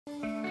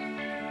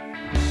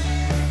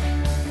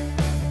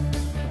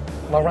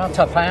Laurent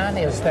Taupin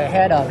is the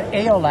head of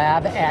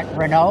Eolab at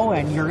Renault,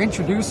 and you're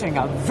introducing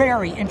a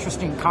very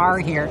interesting car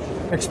here.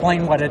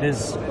 Explain what it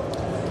is.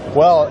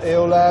 Well,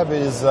 Eolab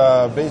is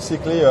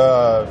basically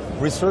a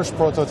research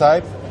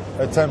prototype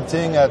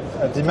attempting at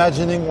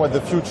imagining what the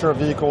future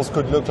vehicles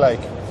could look like.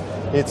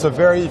 It's a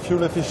very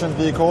fuel-efficient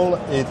vehicle.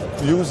 It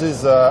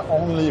uses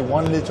only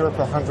 1 liter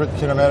per 100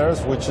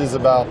 kilometers, which is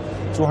about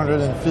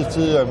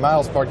 250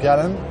 miles per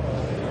gallon.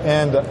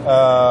 And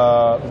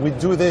we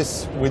did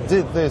this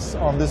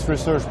on this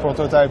research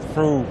prototype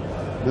through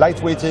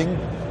lightweighting,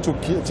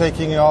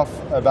 taking off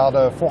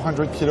about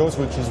 400 kilos,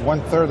 which is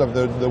 1/3 of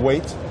the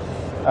weight,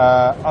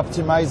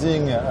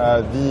 optimizing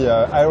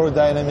the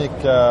aerodynamic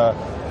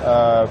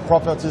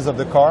properties of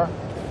the car,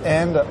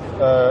 and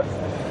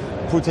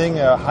putting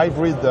a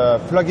hybrid,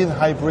 plug-in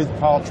hybrid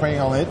powertrain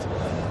on it,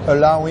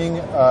 allowing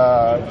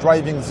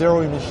driving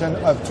zero emission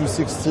up to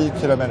 60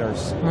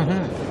 kilometers.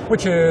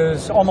 Which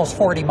is almost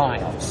 40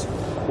 miles.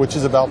 Which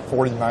is about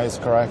 40 miles,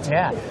 correct.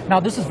 Yeah. Now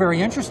this is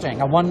very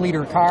interesting. A 1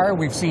 liter car,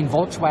 we've seen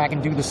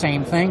Volkswagen do the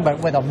same thing, but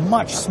with a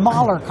much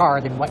smaller car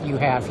than what you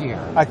have here.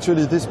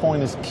 Actually, this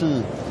point is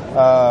key.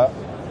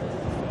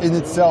 In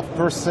itself,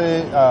 per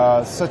se,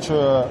 such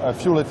a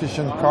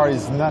fuel-efficient car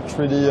is not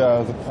really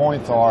the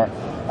point or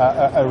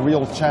a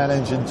real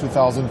challenge in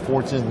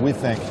 2014, we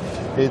think.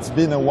 It's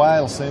been a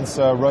while since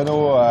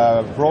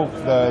Renault broke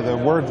the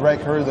world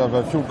record of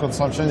fuel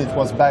consumption. It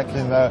was back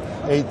in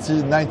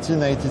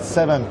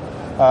 1987,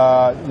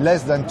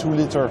 less than 2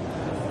 liters.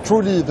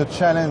 Truly, the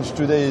challenge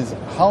today is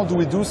how do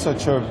we do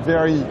such a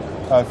very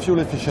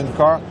fuel-efficient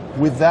car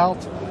without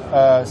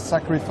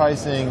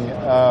sacrificing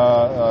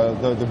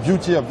the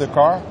beauty of the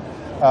car,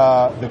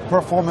 the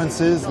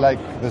performances like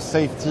the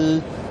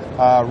safety,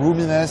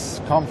 roominess,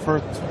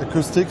 comfort,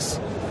 acoustics,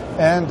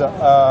 and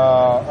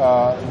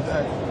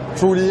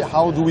truly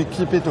how do we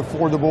keep it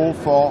affordable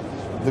for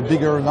the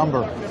bigger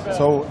number.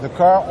 So the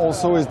car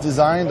also is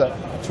designed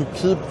to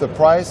keep the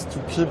price, to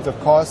keep the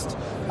cost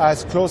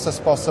as close as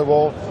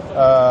possible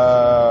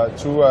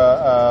to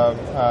a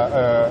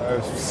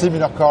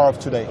similar car of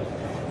today.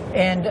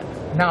 And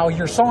now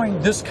you're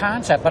showing this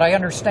concept, but I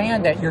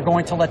understand that you're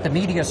going to let the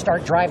media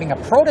start driving a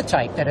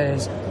prototype that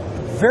is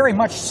very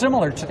much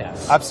similar to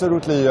this.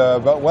 Absolutely,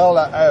 but well,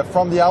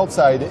 from the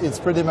outside, it's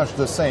pretty much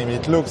the same.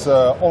 It looks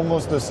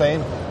almost the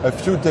same. A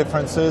few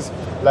differences,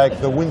 like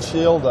the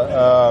windshield,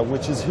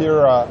 which is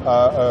here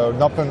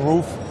an open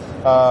roof.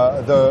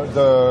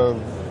 The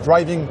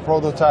driving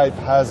prototype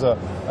has a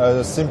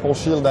simple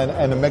shield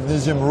and a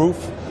magnesium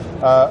roof.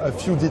 A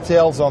few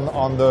details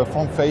on the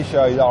front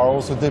fascia are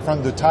also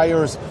different. The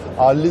tires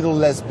are a little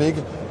less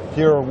big.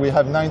 Here we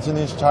have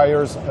 19-inch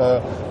tires.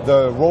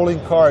 The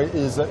rolling car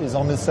is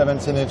only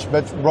 17-inch,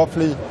 but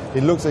roughly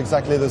it looks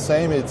exactly the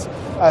same. It's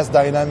as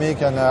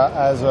dynamic and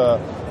as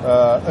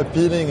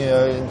appealing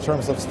in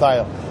terms of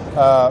style.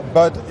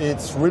 But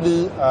it's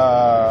really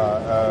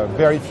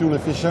very fuel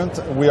efficient.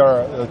 We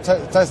are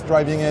test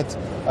driving it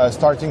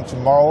starting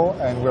tomorrow,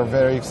 and we're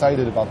very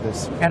excited about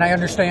this. And I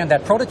understand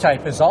that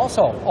prototype is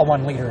also a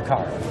 1 liter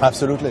car.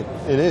 Absolutely,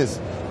 it is.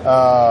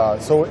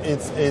 So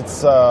it's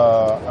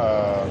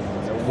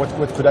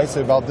what could I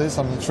say about this?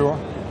 I'm not sure.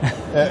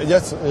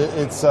 Yes,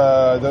 it's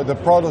the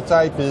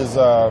prototype is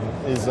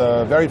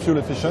very fuel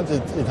efficient.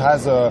 It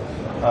has a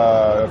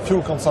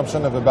fuel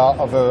consumption of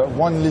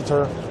 1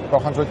 liter per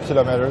 100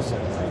 kilometers,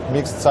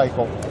 mixed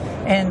cycle.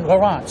 And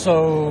Laurent,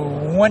 so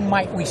when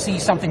might we see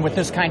something with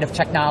this kind of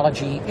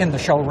technology in the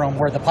showroom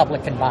where the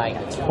public can buy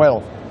it?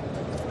 Well,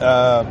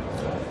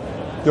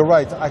 you're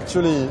right.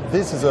 Actually,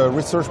 this is a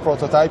research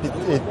prototype.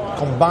 It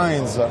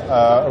combines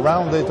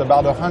around it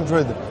about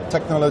 100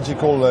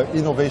 technological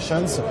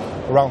innovations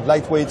around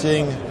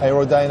lightweighting,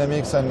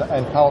 aerodynamics,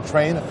 and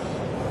powertrain.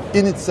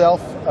 In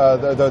itself,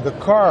 the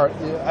car,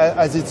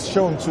 as it's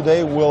shown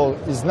today,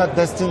 is not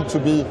destined to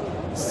be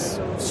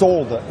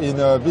sold in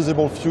a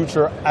visible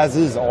future as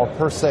is or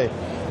per se.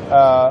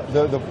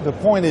 The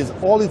point is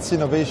all its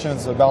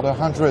innovations, about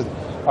 100,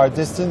 are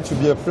destined to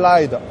be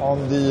applied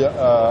on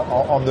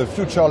the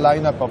future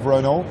lineup of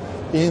Renault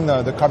in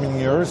the coming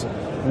years,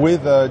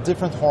 with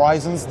different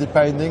horizons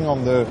depending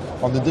on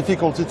the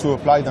difficulty to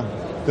apply them.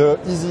 The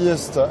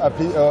easiest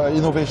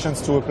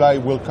innovations to apply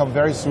will come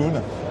very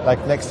soon,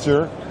 like next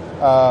year.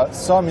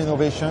 Some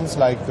innovations,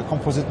 like the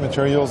composite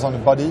materials on the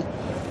body,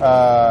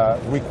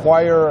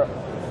 require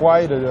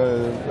quite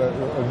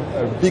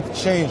a big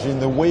change in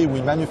the way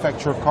we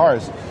manufacture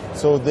cars.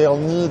 So they'll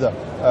need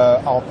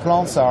our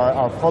plants,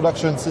 our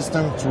production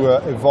system to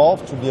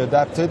evolve, to be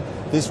adapted.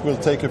 This will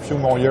take a few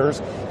more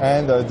years,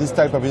 and this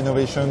type of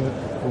innovation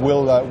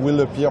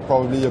will appear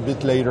probably a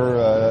bit later,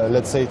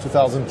 let's say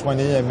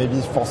 2020, and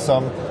maybe for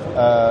some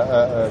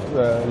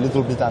a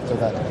little bit after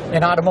that.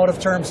 In automotive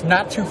terms,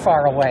 not too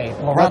far away.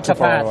 Laurent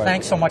Taupin,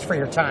 thanks so much for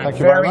your time. Thank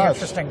you very much. Very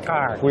interesting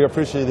car. We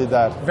appreciated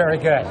that. Very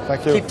good.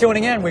 Thank you. Keep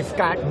tuning in. We've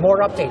got more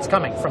updates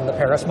coming from the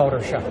Paris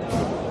Motor Show.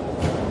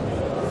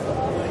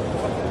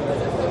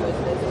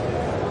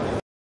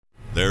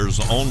 There's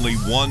only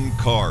one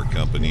car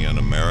company in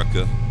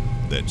America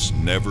that's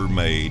never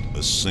made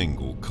a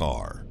single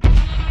car.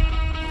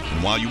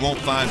 And while you won't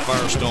find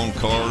Firestone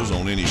cars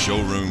on any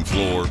showroom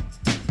floor,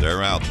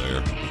 they're out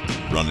there,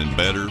 running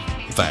better,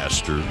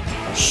 faster,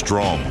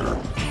 stronger,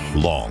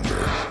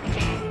 longer.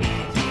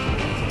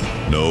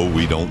 No,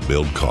 we don't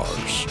build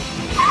cars.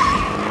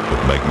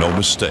 But make no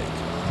mistake,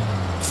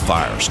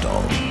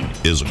 Firestone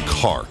is a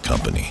car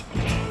company.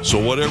 So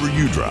whatever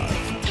you drive,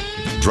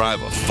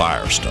 drive a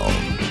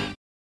Firestone.